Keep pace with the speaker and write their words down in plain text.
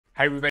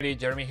Hi everybody,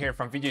 Jeremy here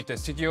from Video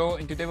Studio,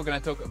 and today we're going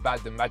to talk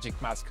about the Magic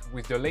Mask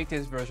with the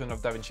latest version of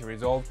Davinci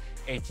Resolve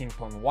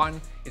 18.1.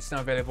 It's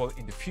now available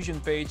in the Fusion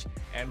page,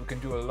 and we can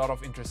do a lot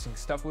of interesting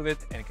stuff with it,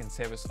 and it can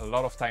save us a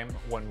lot of time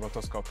when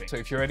rotoscoping. So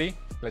if you're ready,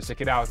 let's check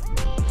it out.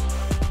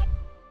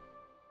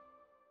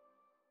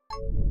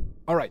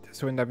 Alright,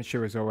 so in Davinci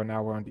Resolve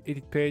now we're on the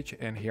edit page,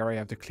 and here I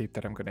have the clip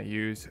that I'm going to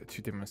use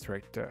to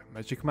demonstrate the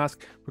Magic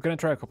Mask. We're going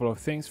to try a couple of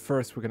things.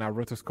 First, we're going to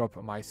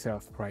rotoscope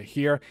myself right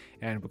here,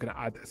 and we're going to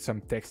add some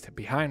text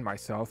behind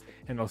myself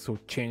and also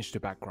change the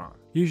background.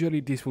 Usually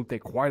this will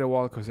take quite a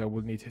while because I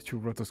will need to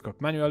rotoscope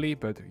manually,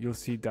 but you'll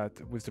see that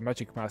with the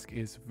Magic Mask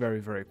is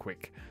very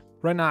quick.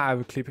 Right now I have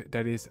a clip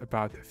that is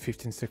about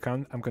 15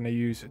 seconds. I'm going to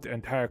use the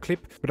entire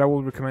clip, but I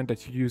will recommend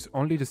that you use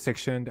only the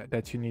section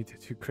that you need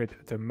to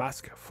create the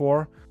mask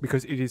for,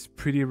 because it is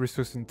pretty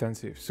resource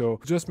intensive. So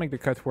just make the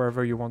cut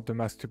wherever you want the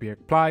mask to be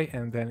applied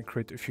and then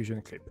create a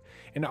Fusion clip.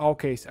 In our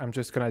case, I'm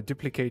just going to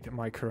duplicate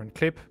my current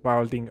clip by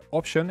holding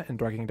Option and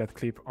dragging that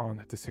clip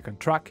on the second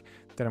track.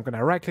 Then I'm going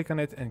to right click on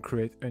it and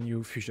create a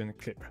new Fusion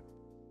clip.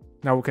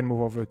 Now we can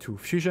move over to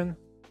Fusion.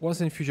 Once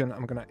in Fusion,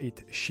 I'm gonna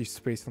hit Shift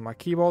Space on my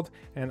keyboard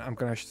and I'm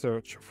gonna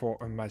search for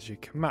a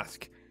Magic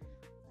Mask.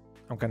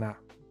 I'm gonna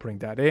bring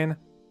that in.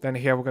 Then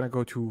here we're gonna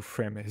go to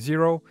frame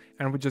 0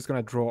 and we're just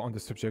gonna draw on the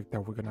subject that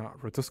we're gonna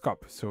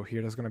rotoscope. So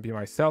here there's gonna be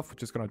myself. We're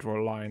just gonna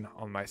draw a line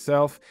on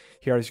myself.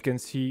 Here, as you can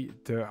see,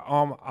 the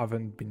arm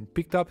haven't been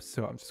picked up,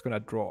 so I'm just gonna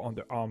draw on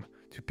the arm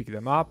to pick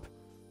them up,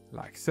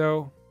 like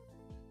so.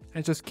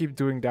 And just keep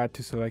doing that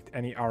to select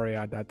any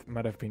area that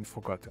might have been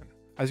forgotten.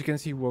 As you can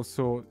see, we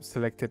also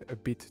selected a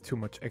bit too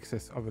much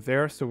excess over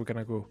there, so we're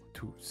gonna go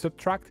to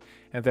subtract,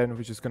 and then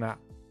we're just gonna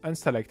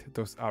unselect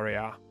those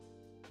area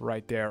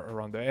right there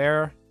around the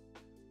hair,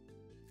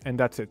 and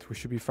that's it. We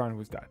should be fine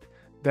with that.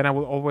 Then I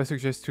will always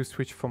suggest to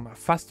switch from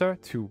faster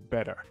to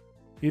better.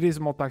 It is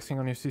more taxing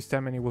on your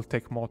system and it will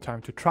take more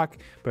time to track,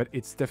 but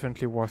it's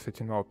definitely worth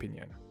it in my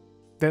opinion.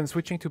 Then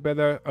switching to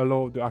better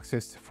allow the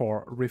access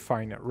for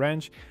refine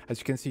range. As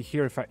you can see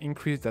here, if I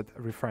increase that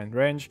refine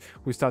range,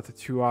 we start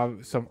to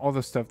have some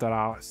other stuff that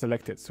are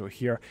selected. So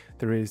here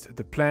there is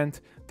the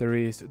plant, there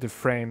is the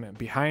frame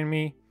behind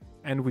me,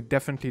 and we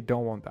definitely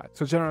don't want that.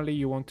 So generally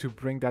you want to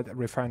bring that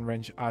refine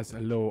range as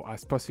low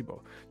as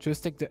possible.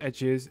 Just take the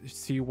edges,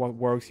 see what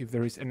works. If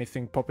there is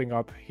anything popping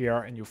up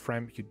here in your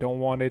frame, you don't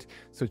want it,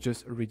 so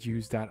just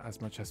reduce that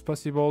as much as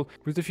possible.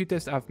 With the few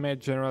tests I've made,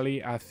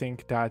 generally I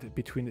think that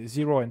between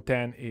 0 and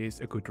 10 is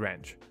a good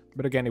range,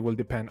 but again it will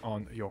depend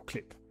on your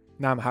clip.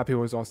 Now I'm happy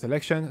with our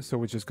selection, so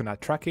we're just gonna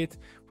track it.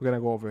 We're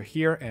gonna go over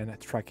here and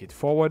track it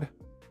forward,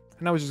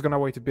 and now we're just gonna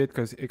wait a bit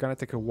because it's gonna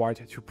take a while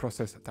to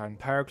process the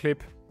entire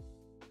clip.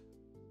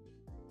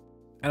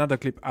 Another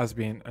clip has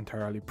been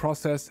entirely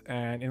processed,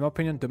 and in my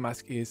opinion the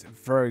mask is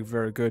very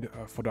good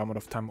for the amount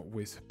of time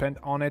we spent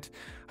on it.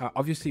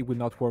 Obviously it will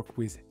not work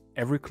with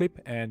every clip,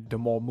 and the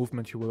more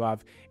movement you will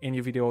have in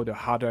your video, the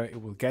harder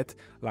it will get.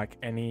 Like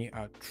any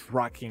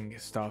tracking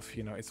stuff,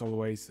 you know, it's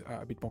always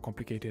a bit more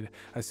complicated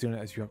as soon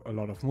as you have a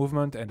lot of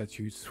movement and that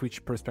you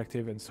switch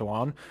perspective and so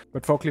on.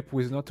 But for a clip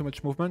with not too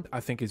much movement, I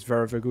think it's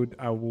very good.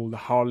 I would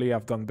hardly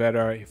have done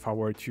better if I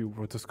were to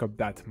rotoscope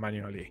that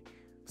manually.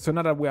 So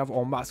now that we have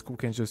our mask, we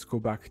can just go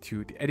back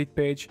to the edit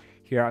page.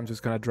 Here I'm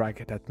just gonna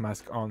drag that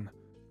mask on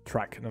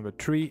track number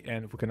 3,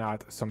 and we're gonna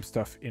add some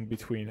stuff in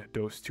between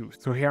those two.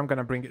 So here I'm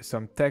gonna bring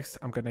some text.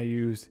 I'm gonna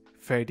use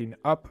fade in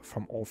up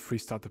from all 3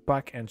 starter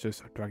pack and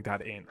just drag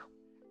that in.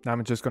 Now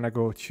I'm just gonna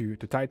go to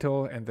the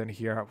title, and then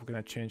here we're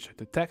gonna change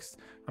the text.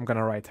 I'm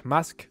gonna write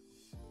mask,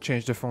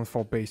 change the font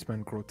for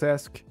basement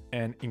grotesque,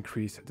 and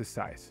increase the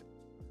size.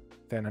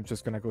 Then I'm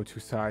just gonna go to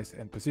size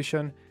and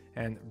position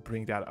and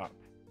bring that up.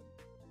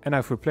 And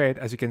if we play it,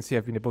 as you can see,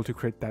 I've been able to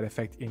create that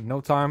effect in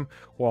no time,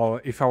 while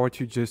if I were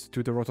to just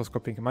do the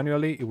rotoscoping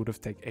manually, it would have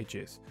taken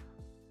ages.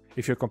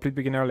 If you're a complete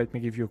beginner, let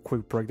me give you a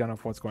quick breakdown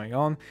of what's going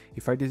on.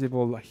 If I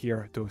disable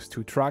here those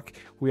 2 tracks,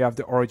 we have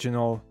the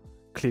original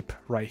clip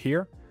right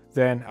here.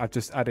 Then I've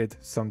just added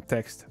some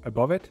text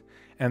above it.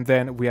 And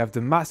then we have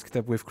the mask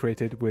that we've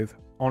created with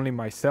only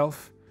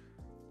myself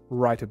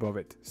right above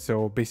it.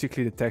 So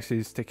basically the text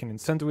is taken in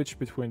sandwich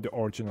between the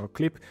original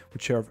clip,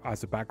 which serves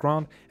as a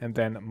background, and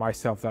then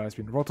myself that has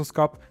been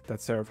rotoscoped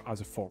that serves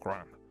as a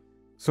foreground.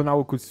 So now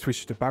we could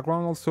switch the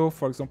background also.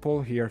 For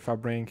example, here if I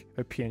bring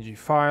a PNG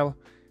file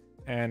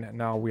and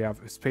now we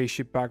have a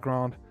spaceship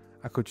background,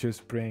 I could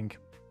just bring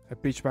a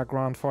beach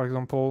background, for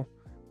example,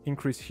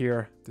 increase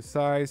here the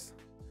size.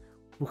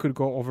 We could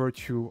go over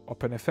to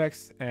Open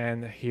Effects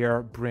and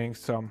here bring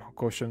some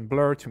Gaussian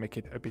blur to make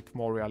it a bit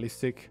more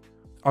realistic.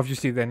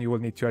 Obviously, then you will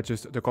need to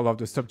adjust the color of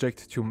the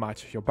subject to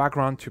match your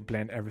background to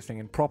blend everything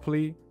in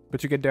properly.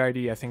 But you get the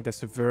idea. I think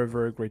that's a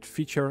very great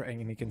feature,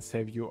 and it can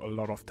save you a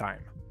lot of time.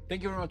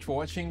 Thank you very much for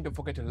watching. Don't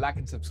forget to like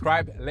and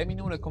subscribe. Let me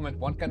know in the comment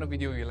what kind of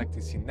video you'd like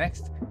to see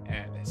next,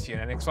 and see you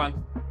in the next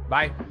one.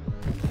 Bye.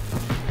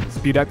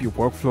 Speed up your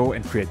workflow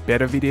and create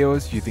better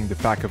videos using the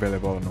pack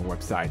available on our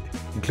website,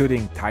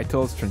 including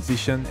titles,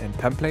 transition, and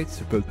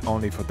templates built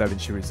only for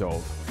Davinci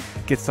Resolve.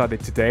 Get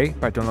started today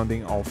by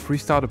downloading our free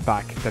starter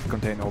pack that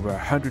contains over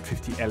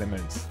 150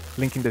 elements.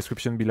 Link in the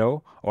description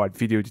below or at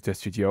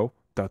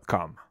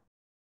videoeditorstudio.com.